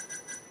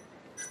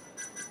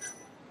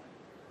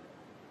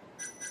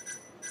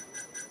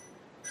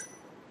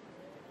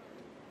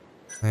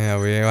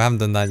 we haven't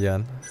done that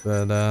yet.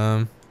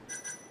 But,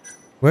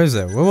 where is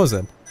it? Where was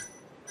it?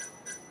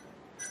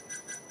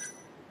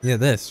 Yeah,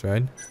 this,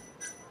 right?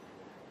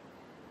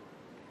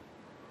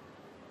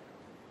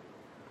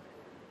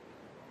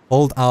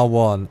 Hold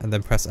R1 and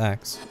then press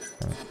X.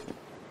 Right.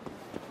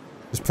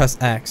 Just press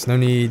X. No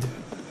need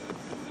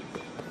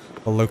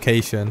for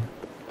location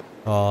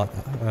or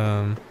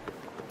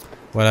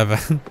whatever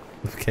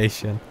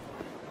location.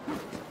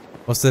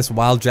 What's this?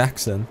 Wild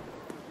Jackson.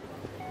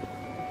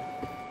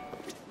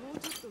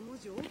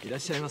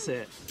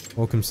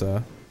 Welcome,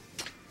 sir.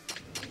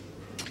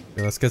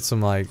 Okay, let's get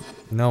some like,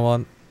 you know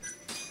what?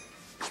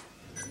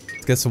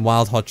 Let's get some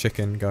wild hot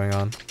chicken going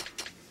on.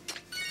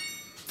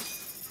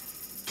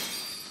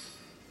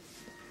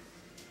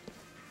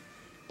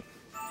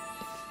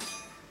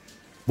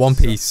 One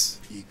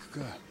piece.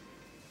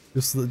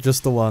 Just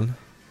the one.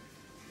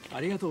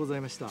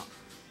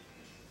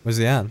 Where's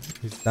he at?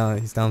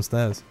 He's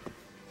downstairs.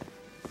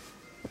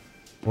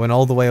 Went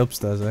all the way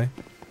upstairs, eh?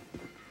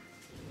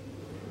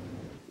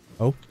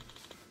 Oh.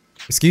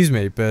 Excuse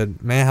me,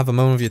 but may I have a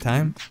moment of your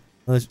time?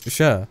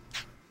 Sure.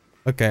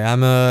 Okay,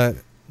 I'm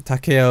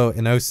Takeo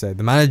Inose,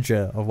 the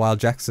manager of Wild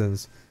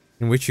Jackson's,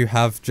 in which you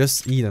have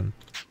just eaten.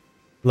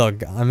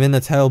 Look, I'm in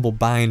a terrible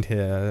bind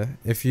here.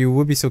 If you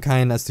would be so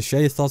kind as to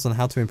share your thoughts on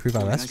how to improve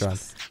our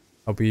restaurant,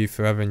 I'll be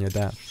forever in your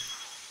debt.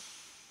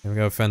 Here we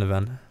go, friend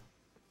event.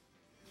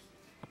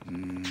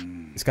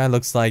 This guy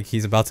looks like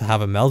he's about to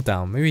have a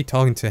meltdown. Maybe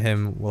talking to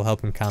him will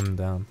help him calm him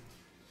down.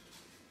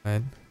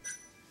 Right?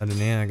 I don't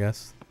know, I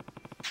guess.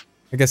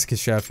 I guess I could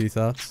share a few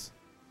thoughts.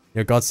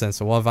 You're a godsend,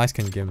 so what advice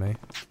can you give me?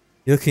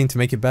 You're looking to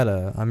make it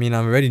better. I mean,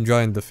 I'm already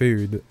enjoying the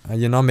food.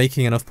 You're not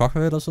making enough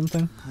profit or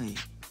something?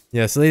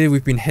 Yes, lately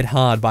we've been hit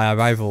hard by our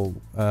rival,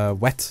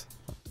 Wete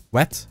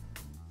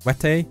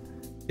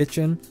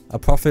Kitchen. Our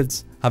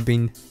profits have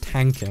been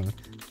tanking.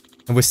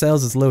 And with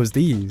sales as low as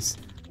these,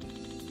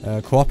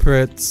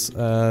 corporates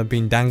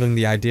been dangling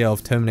the idea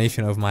of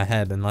termination over my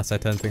head unless I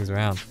turn things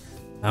around.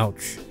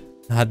 Ouch.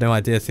 I had no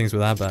idea things were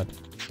that bad.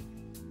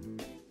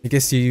 I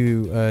guess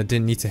you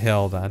didn't need to hear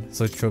all that,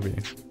 so trouble you.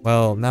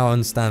 Well, now I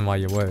understand why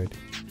you're worried.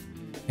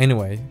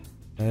 Anyway,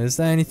 is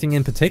there anything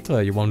in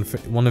particular you want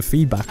to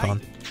feedback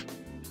on?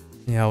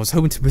 Yeah, I was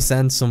hoping to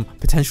present some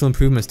potential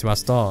improvements to our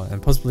store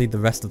and possibly the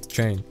rest of the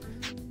chain.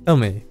 Tell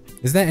me,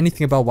 is there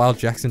anything about Wild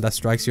Jackson that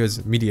strikes you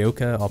as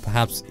mediocre or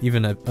perhaps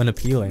even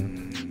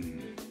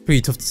unappealing?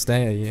 Pretty tough to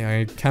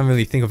say. I can't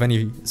really think of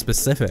any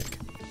specific.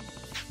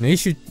 Maybe you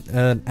should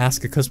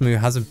ask a customer who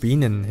hasn't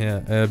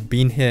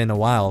been here in a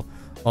while,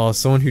 or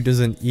someone who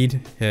doesn't eat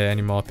here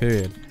anymore,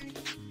 period.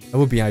 That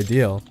would be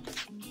ideal.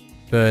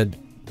 But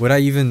would I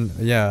even,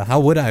 how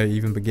would I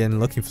even begin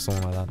looking for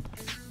someone like that?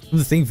 Come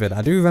to think of it,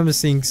 I do remember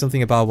seeing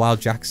something about Wild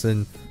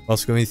Jackson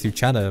whilst going through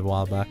chatter a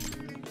while back.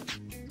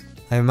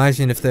 I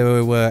imagine if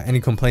there were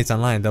any complaints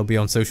online, they'll be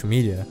on social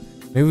media.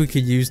 Maybe we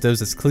could use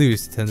those as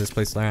clues to turn this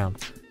place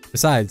around.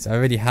 Besides, I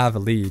already have a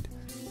lead,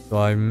 so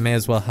I may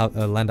as well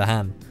lend a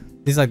hand.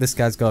 Seems like this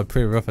guy's got it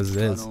pretty rough as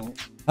it is.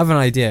 I have an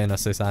idea,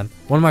 Inosuke-san.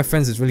 One of my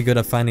friends is really good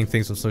at finding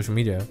things on social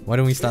media. Why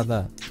don't we start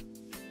that?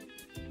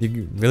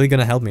 You really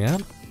gonna help me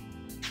out?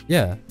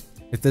 Yeah.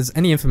 If there's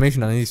any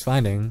information on he's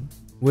finding,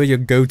 we're your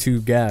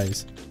go-to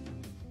guys.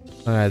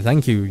 Alright,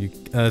 thank you.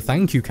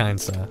 Thank you, kind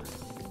sir.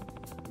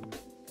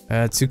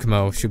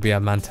 Tsukumo should be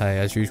at Mantai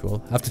as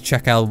usual. I have to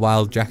check out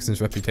Wild Jackson's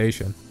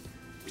reputation.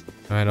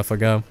 Alright, off I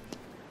go.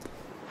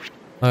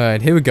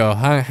 Alright, here we go.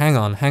 Hang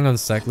on a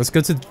sec. Let's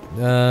go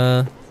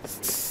to...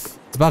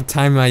 It's about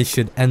time I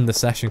should end the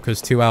session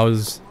because 2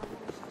 hours...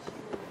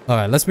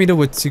 Alright, let's meet up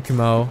with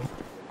Tsukumo.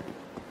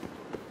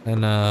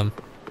 And,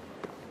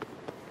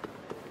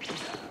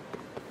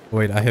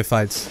 wait, I hear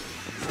fights.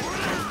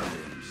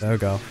 There we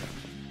go.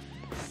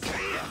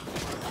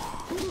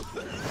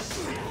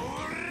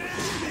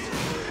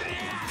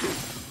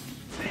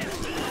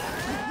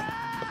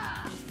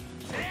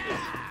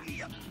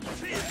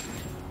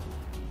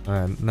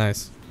 Alright,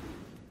 nice.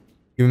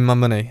 Give me my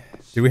money.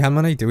 Do we have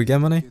money? Did we get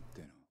money?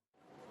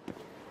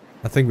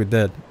 I think we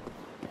did.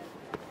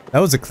 That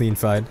was a clean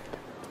fight.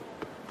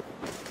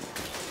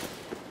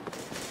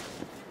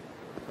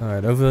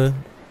 Alright, over,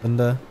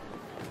 under.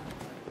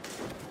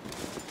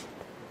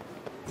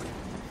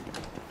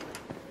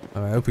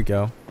 Alright, up we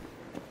go.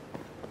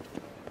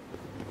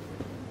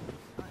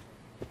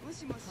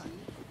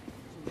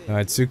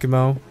 Alright,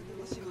 Tsukumo.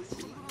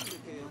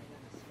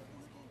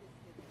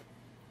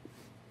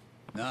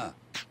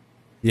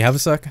 Do you have a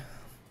sec?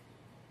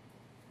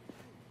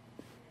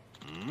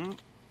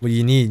 What do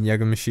you need,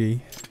 Yagamishi?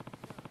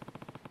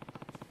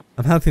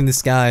 I'm helping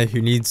this guy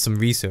who needs some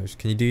research.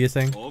 Can you do your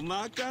thing?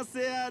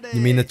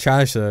 You mean a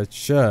charge search?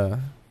 Sure.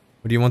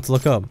 What do you want to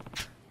look up?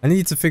 I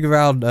need to figure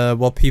out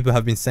what people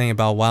have been saying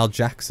about Wild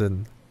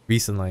Jackson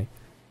recently.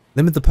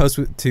 Limit the post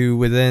to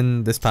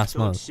within this past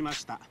month.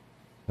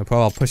 No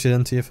problem, I'll push it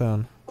into your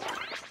phone.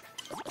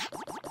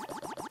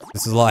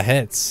 This is a lot of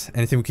hits.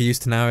 Anything we could use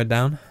to narrow it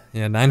down?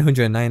 Yeah,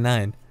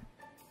 999.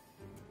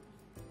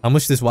 How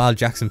much does Wild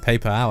Jackson pay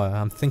per hour?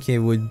 I'm thinking it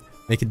would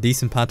make a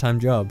decent part-time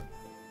job.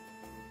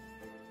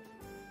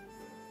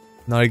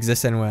 Not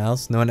exist anywhere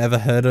else? No one ever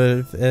heard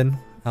of it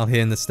out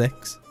here in the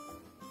sticks?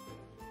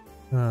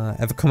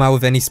 Ever come out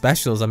with any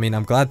specials? I mean,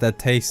 I'm glad their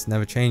taste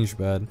never changed,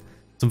 but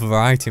some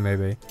variety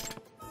maybe.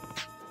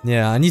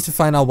 Yeah, I need to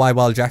find out why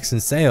Wild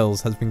Jackson's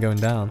sales has been going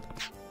down.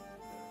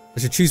 I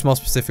should choose more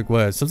specific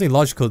words. Something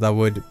logical that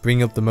would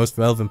bring up the most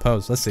relevant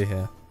posts. Let's see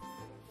here.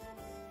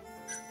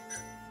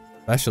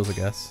 Specials, I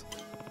guess.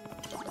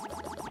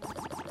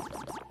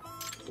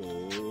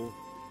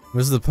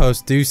 Most of the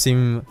posts do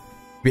seem to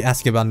be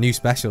asking about new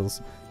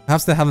specials.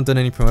 Perhaps they haven't done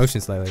any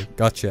promotions lately.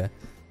 Gotcha.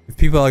 If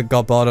people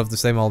got bored of the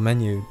same old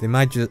menu, they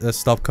might just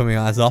stop coming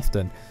out as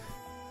often,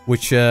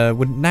 which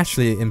would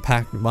naturally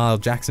impact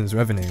Wild Jackson's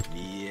revenue.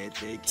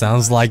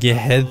 Sounds like you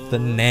hit the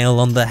nail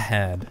on the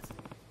head.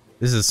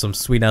 This is some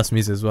sweet ass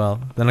music as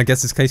well. Then I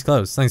guess this case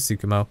closed. Thanks,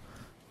 Tsukumo.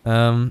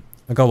 I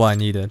got what I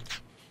needed.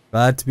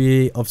 Glad to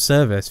be of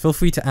service. Feel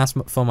free to ask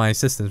for my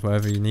assistance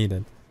wherever you need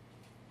it.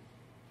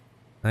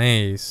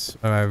 Nice.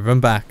 Alright, run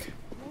back.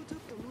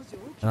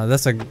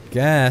 That's, I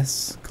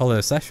guess, call it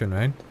a session,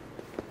 right?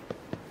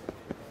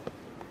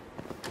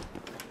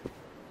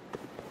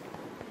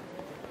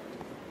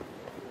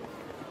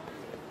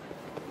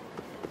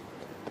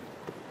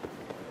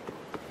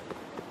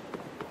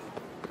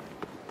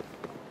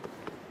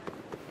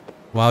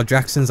 Wow,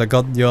 Jacksons, I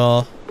got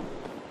your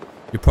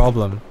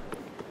problem.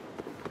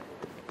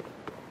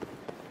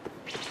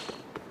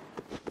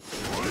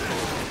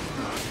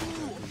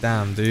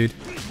 Damn, dude.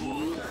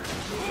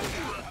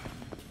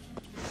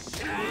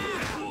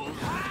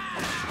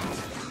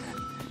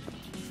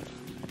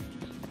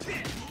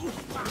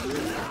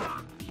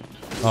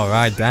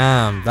 Alright,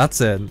 damn. That's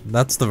it.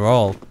 That's the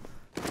roll.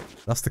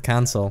 That's the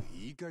cancel.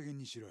 I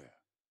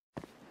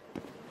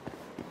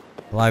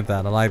like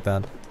that. I like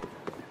that.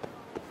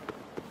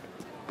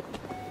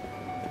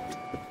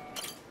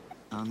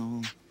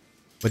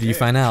 What did you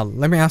find out?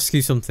 Let me ask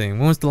you something.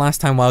 When was the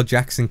last time Wild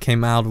Jackson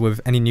came out with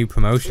any new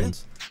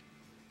promotions?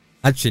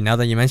 Actually, now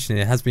that you mention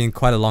it, it has been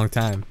quite a long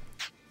time.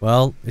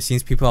 Well, it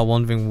seems people are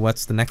wondering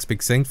what's the next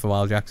big thing for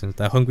Wild Jackson.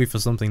 They're hungry for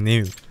something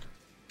new.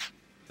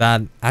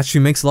 That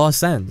actually makes a lot of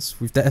sense.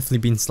 We've definitely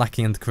been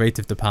slacking in the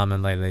creative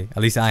department lately.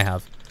 At least I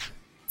have.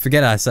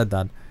 Forget I said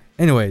that.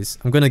 Anyways,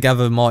 I'm going to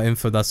gather more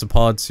info that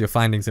supports your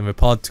findings and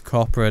report to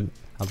corporate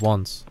at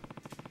once.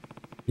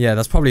 Yeah,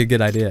 that's probably a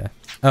good idea.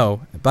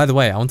 Oh, by the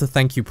way, I want to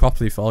thank you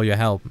properly for all your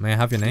help. May I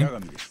have your name?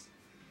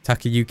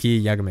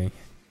 Takayuki Yagami.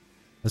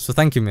 As for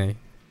thanking me,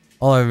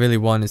 all I really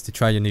want is to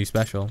try your new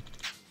special.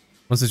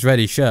 Once it's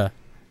ready, sure.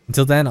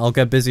 Until then, I'll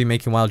get busy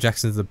making Wild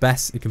Jackson the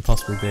best it can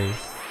possibly be.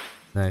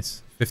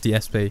 Nice. 50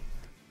 SP.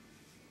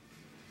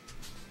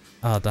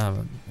 Oh, damn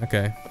it.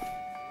 Okay.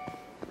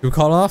 Should we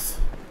call off?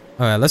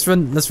 Alright, let's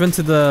run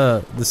to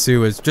the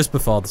sewers, just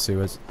before the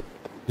sewers.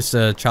 Just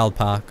a child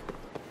park.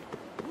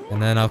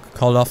 And then I'll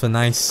call off a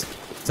nice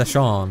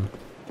session.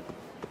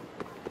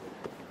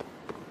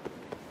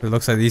 It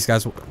looks like these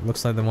guys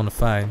looks like they want to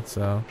fight,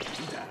 so.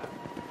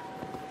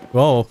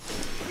 Whoa.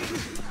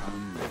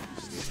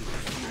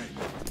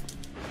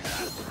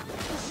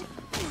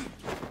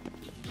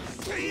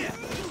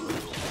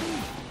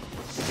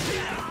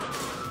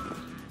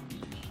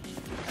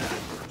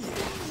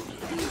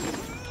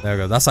 There we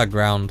go. That's our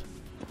ground.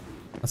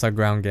 That's our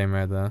ground game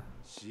right there.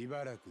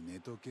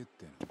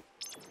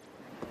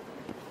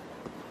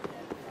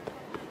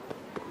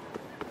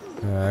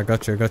 I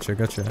gotcha.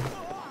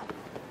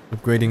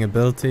 Upgrading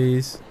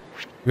abilities. Do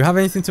we have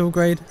anything to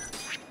upgrade?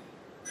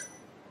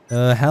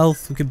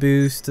 Health we could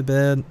boost a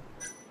bit.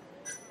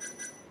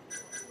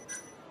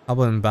 How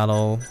about in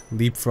battle?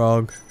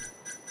 Leapfrog.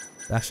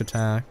 Dash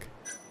attack.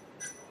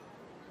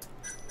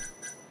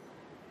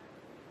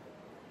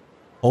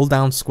 Hold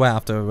down square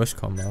after a rush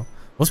combo.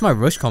 What's my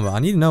rush combo? I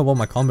need to know what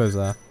my combos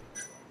are.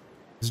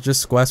 Is it just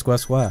square, square,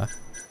 square?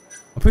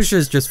 I'm pretty sure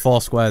it's just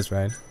 4 squares,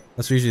 right?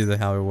 That's usually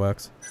how it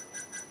works.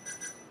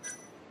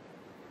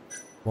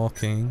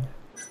 Walking.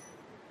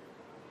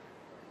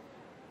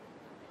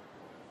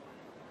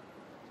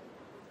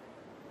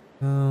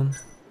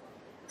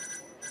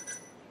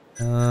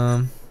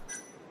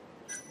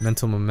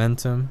 Mental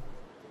momentum.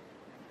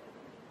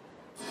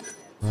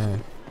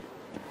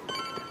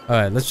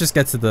 Alright, let's just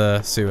get to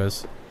the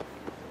sewers.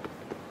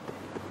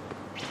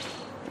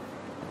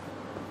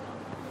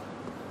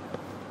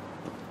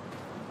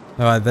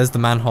 Alright, there's the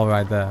manhole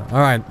right there.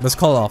 Alright, let's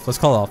call it off.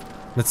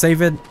 Let's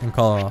save it and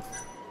call it off.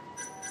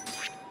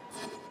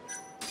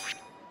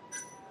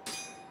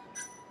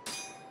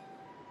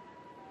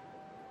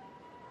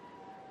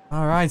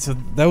 Alright, so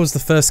that was the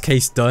first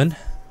case done.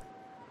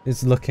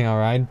 It's looking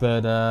alright,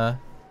 but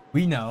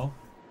we know.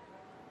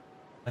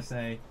 I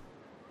say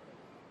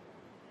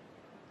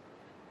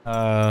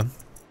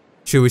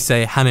should we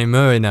say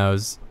Hanemura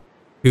knows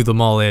who the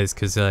mole is,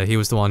 because he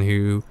was the one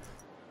who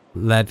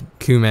led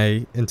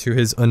Kume into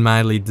his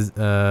unmanly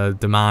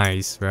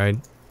demise, right?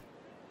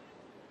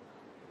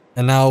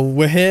 And now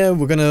we're here,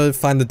 we're gonna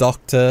find the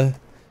doctor,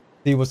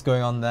 see what's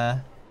going on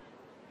there.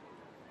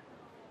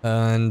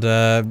 And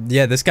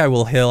yeah, this guy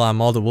will heal our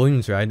mortal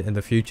wounds, right, in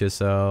the future,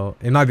 so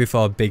it might be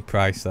for a big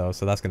price though,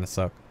 so that's gonna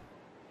suck.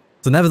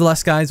 So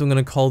nevertheless, guys, I'm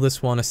gonna call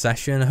this one a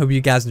session. I hope you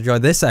guys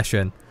enjoyed this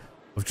session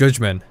of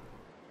Judgment.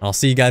 I'll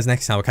see you guys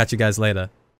next time. I'll catch you guys later.